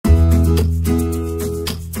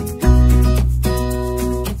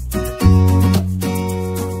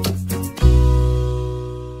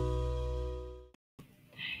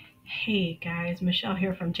guys, Michelle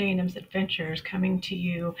here from J&M's Adventures, coming to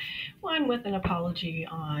you, one with an apology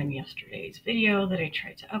on yesterday's video that I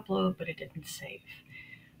tried to upload, but it didn't save.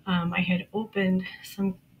 I had opened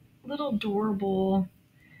some little adorable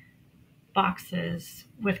boxes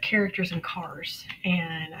with characters and cars,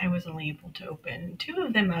 and I was only able to open 2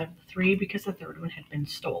 of them out of the 3 because the 3rd one had been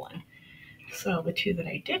stolen. So the 2 that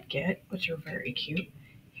I did get, which are very cute,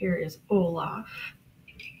 here is Olaf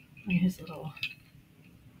and his little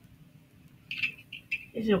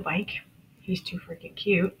bike. He's too freaking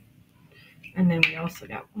cute. And then we also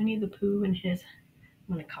got Winnie the Pooh and his,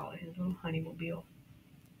 I'm going to call it his little honeymobile.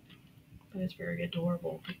 But it's very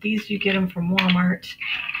adorable. But these, you get them from Walmart.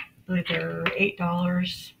 Like they're $8,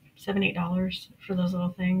 $7, $8 for those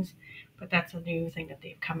little things. But that's a new thing that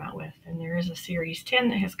they've come out with. And there is a Series 10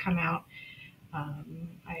 that has come out.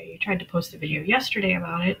 I tried to post a video yesterday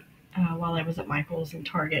about it while I was at Michael's and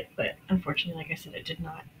Target. But unfortunately, like I said, it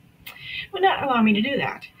would not allow me to do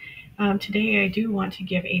that. Today I do want to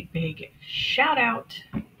give a big shout out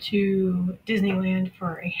to Disneyland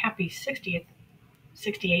for a happy 68th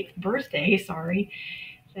birthday,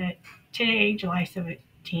 that today, July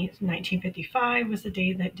 17th, 1955, was the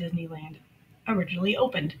day that Disneyland originally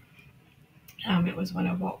opened. It was one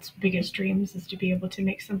of Walt's biggest dreams, is to be able to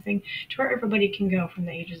make something to where everybody can go from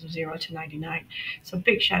the ages of 0 to 99. So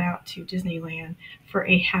big shout out to Disneyland for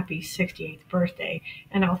a happy 68th birthday.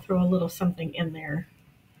 And I'll throw a little something in there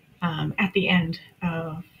at the end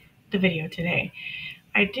of the video today.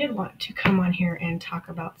 I did want to come on here and talk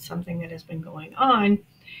about something that has been going on,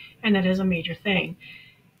 and that is a major thing.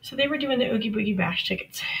 So they were doing the Oogie Boogie Bash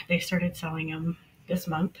tickets. They started selling them this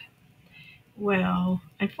month. Well,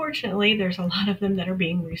 unfortunately, there's a lot of them that are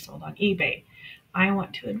being resold on eBay. I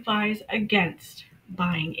want to advise against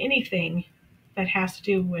buying anything that has to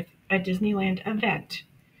do with a Disneyland event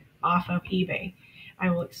off of eBay.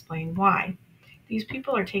 I will explain why. These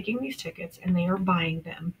people are taking these tickets and they are buying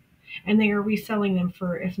them, and they are reselling them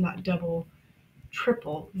for, if not double,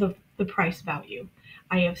 triple the price value.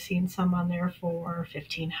 I have seen some on there for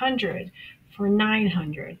 $1,500, for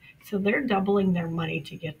 $900. So they're doubling their money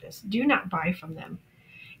to get this. Do not buy from them.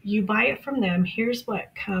 You buy it from them, here's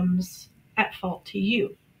what comes at fault to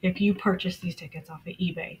you if you purchase these tickets off of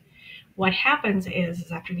eBay. What happens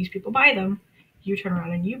is after these people buy them, you turn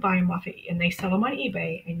around and you buy them off of, and they sell them on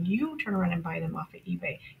eBay, and you turn around and buy them off of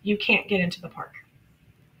eBay. You can't get into the park.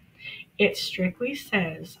 It strictly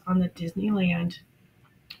says on the Disneyland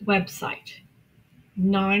website,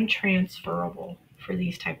 non-transferable for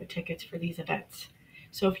these type of tickets for these events.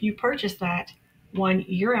 So if you purchase that one,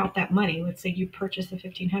 you're out that money. Let's say you purchase the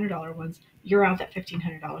 $1,500 ones, you're out that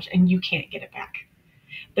 $1,500 and you can't get it back.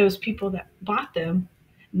 Those people that bought them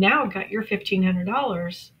now got your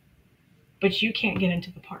 $1,500, but you can't get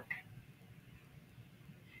into the park.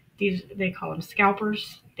 They call them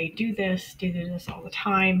scalpers. They do this all the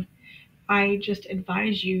time. I just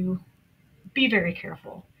advise you, be very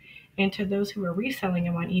careful. And to those who are reselling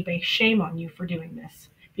them on eBay, shame on you for doing this,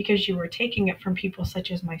 because you are taking it from people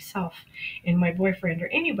such as myself and my boyfriend or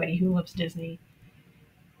anybody who loves Disney.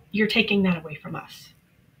 You're taking that away from us.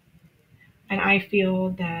 And I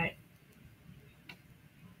feel that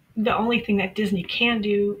the only thing that Disney can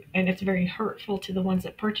do, and it's very hurtful to the ones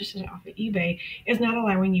that purchase it off of eBay, is not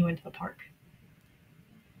allowing you into the park.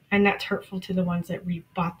 And that's hurtful to the ones that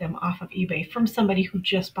bought them off of eBay from somebody who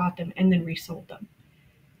just bought them and then resold them.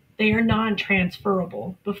 They are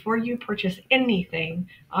non-transferable. Before you purchase anything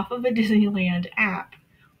off of a Disneyland app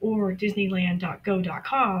or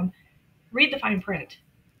disneyland.go.com, read the fine print.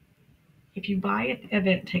 If you buy an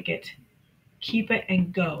event ticket, keep it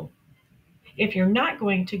and go. If you're not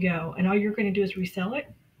going to go and all you're going to do is resell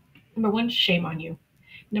it, number 1, shame on you.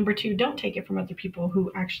 Number 2, don't take it from other people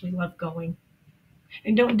who actually love going.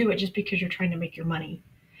 And don't do it just because you're trying to make your money.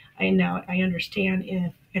 I understand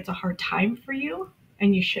if it's a hard time for you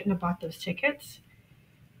and you shouldn't have bought those tickets.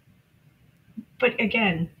 But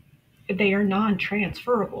again, they are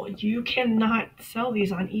non-transferable. You cannot sell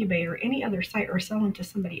these on eBay or any other site or sell them to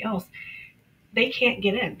somebody else. They can't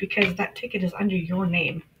get in because that ticket is under your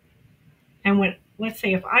name. And let's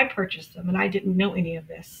say if I purchased them and I didn't know any of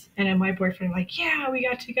this, and then my boyfriend like, yeah, we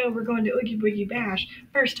got to go, we're going to Oogie Boogie Bash,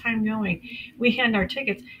 first time going. We hand our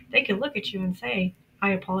tickets, they can look at you and say,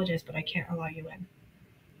 I apologize, but I can't allow you in.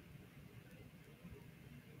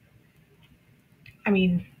 I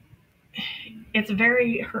mean, it's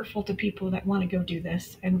very hurtful to people that want to go do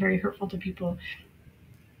this, and very hurtful to people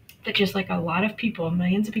that, just like a lot of people,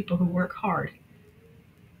 millions of people who work hard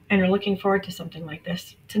and are looking forward to something like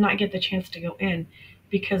this, to not get the chance to go in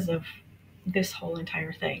because of this whole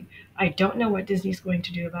entire thing. I don't know what Disney's going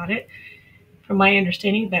to do about it. From my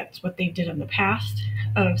understanding, that's what they did in the past,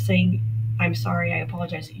 of saying, I'm sorry, I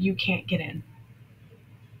apologize, you can't get in.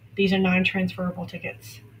 These are non-transferable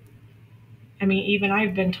tickets. I mean, even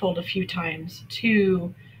I've been told a few times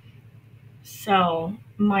to sell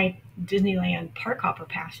my Disneyland park hopper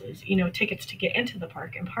passes, tickets to get into the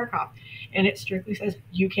park and park hop, and it strictly says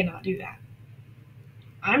you cannot do that.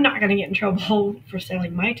 I'm not going to get in trouble for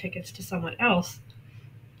selling my tickets to someone else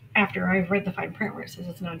after I've read the fine print where it says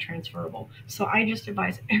it's non-transferable. So I just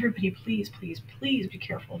advise everybody, please, please, please be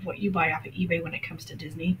careful of what you buy off of eBay when it comes to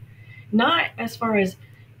Disney. Not as far as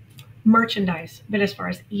merchandise, but as far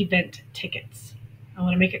as event tickets. I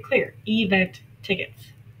want to make it clear, event tickets.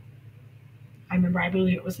 I remember, I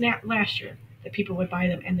believe it was last year, that people would buy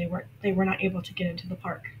them and they were not able to get into the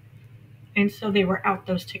park. And so they were out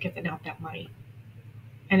those tickets and out that money.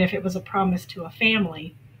 And if it was a promise to a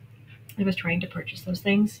family that was trying to purchase those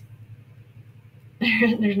things,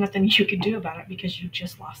 there's nothing you could do about it because you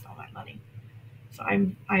just lost all that money. So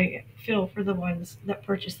I feel for the ones that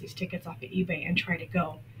purchase these tickets off of eBay and try to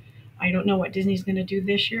go. I don't know what Disney's going to do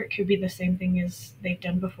this year. It could be the same thing as they've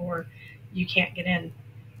done before. You can't get in.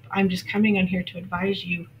 I'm just coming on here to advise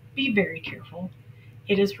you, be very careful.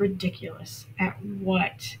 It is ridiculous at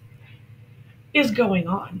what is going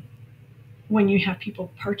on when you have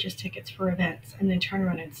people purchase tickets for events and then turn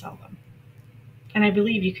around and sell them. And I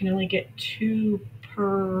believe you can only get two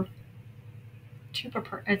per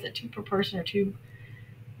person or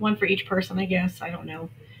one for each person, I guess. I don't know.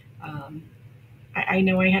 I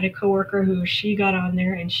know I had a coworker who she got on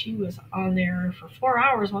there and she was on there for 4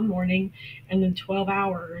 hours one morning and then 12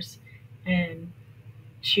 hours and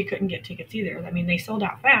she couldn't get tickets either. I mean, they sold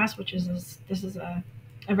out fast, this is a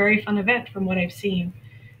very fun event from what I've seen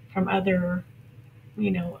from other,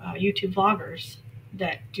 YouTube vloggers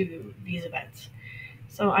that do these events.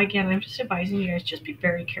 So again, I'm just advising you guys, just be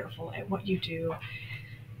very careful at what you do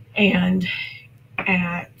and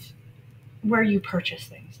at where you purchase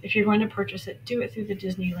things. If you're going to purchase it, do it through the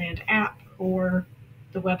Disneyland app or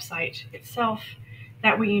the website itself.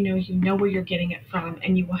 That way you know where you're getting it from,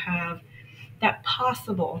 and you will have that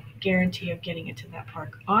possible guarantee of getting into that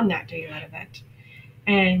park on that day of that event.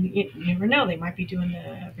 And you never know, they might be doing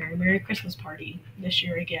the Very Merry Christmas party this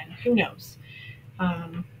year again. Who knows?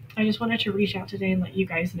 I just wanted to reach out today and let you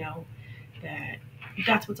guys know that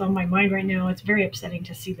that's what's on my mind right now. It's very upsetting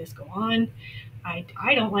to see this go on.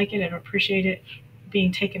 I don't like it. I don't appreciate it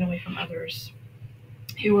being taken away from others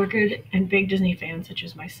who are good and big Disney fans, such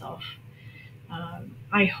as myself.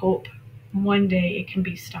 I hope one day it can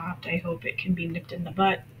be stopped. I hope it can be nipped in the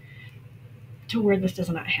butt to where this does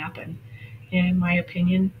not happen. In my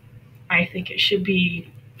opinion, I think it should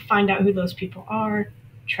be find out who those people are,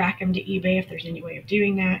 track them to eBay if there's any way of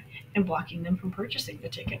doing that, and blocking them from purchasing the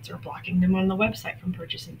tickets or blocking them on the website from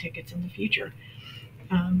purchasing tickets in the future,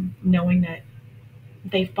 knowing that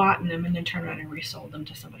they've bought them and then turned around and resold them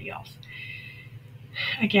to somebody else.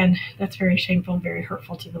 Again, that's very shameful and very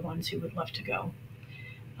hurtful to the ones who would love to go.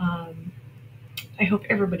 I hope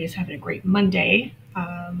everybody's having a great Monday.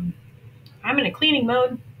 I'm in a cleaning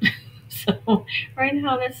mode, so right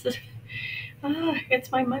now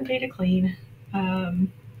it's my Monday to clean.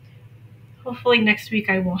 Hopefully next week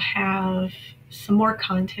I will have some more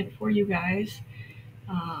content for you guys.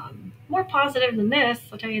 More positive than this,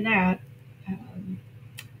 I'll tell you that.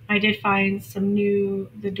 I did find some new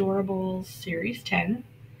The Doorables Series 10,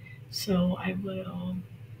 so I will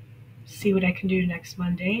see what I can do next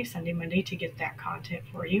Sunday, Monday, to get that content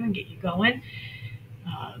for you and get you going.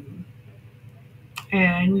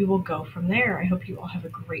 And we will go from there. I hope you all have a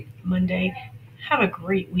great Monday. Have a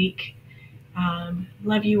great week.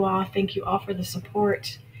 Love you all. Thank you all for the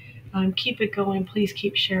support. Keep it going. Please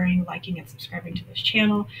keep sharing, liking, and subscribing to this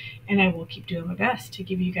channel. And I will keep doing my best to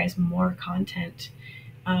give you guys more content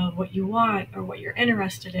of what you want or what you're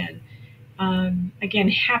interested in. Again,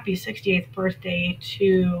 happy 68th birthday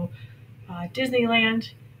to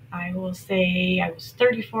Disneyland. I will say I was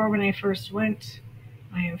 34 when I first went.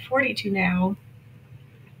 I am 42 now.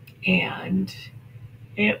 And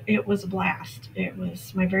it was a blast. It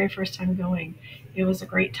was my very first time going. It was a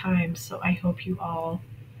great time. So I hope you all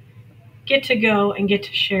get to go and get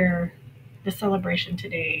to share the celebration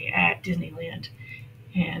today at Disneyland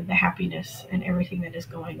and the happiness and everything that is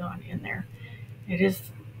going on in there. It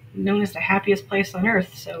is known as the happiest place on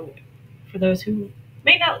earth. So for those who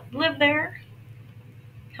may not live there,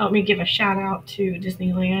 help me give a shout out to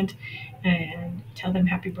Disneyland and tell them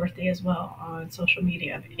happy birthday as well on social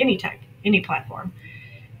media of any type, any platform.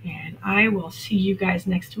 And I will see you guys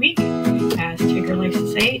next week. As Tigger likes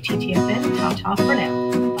to say, TTFN, ta-ta for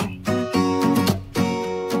now.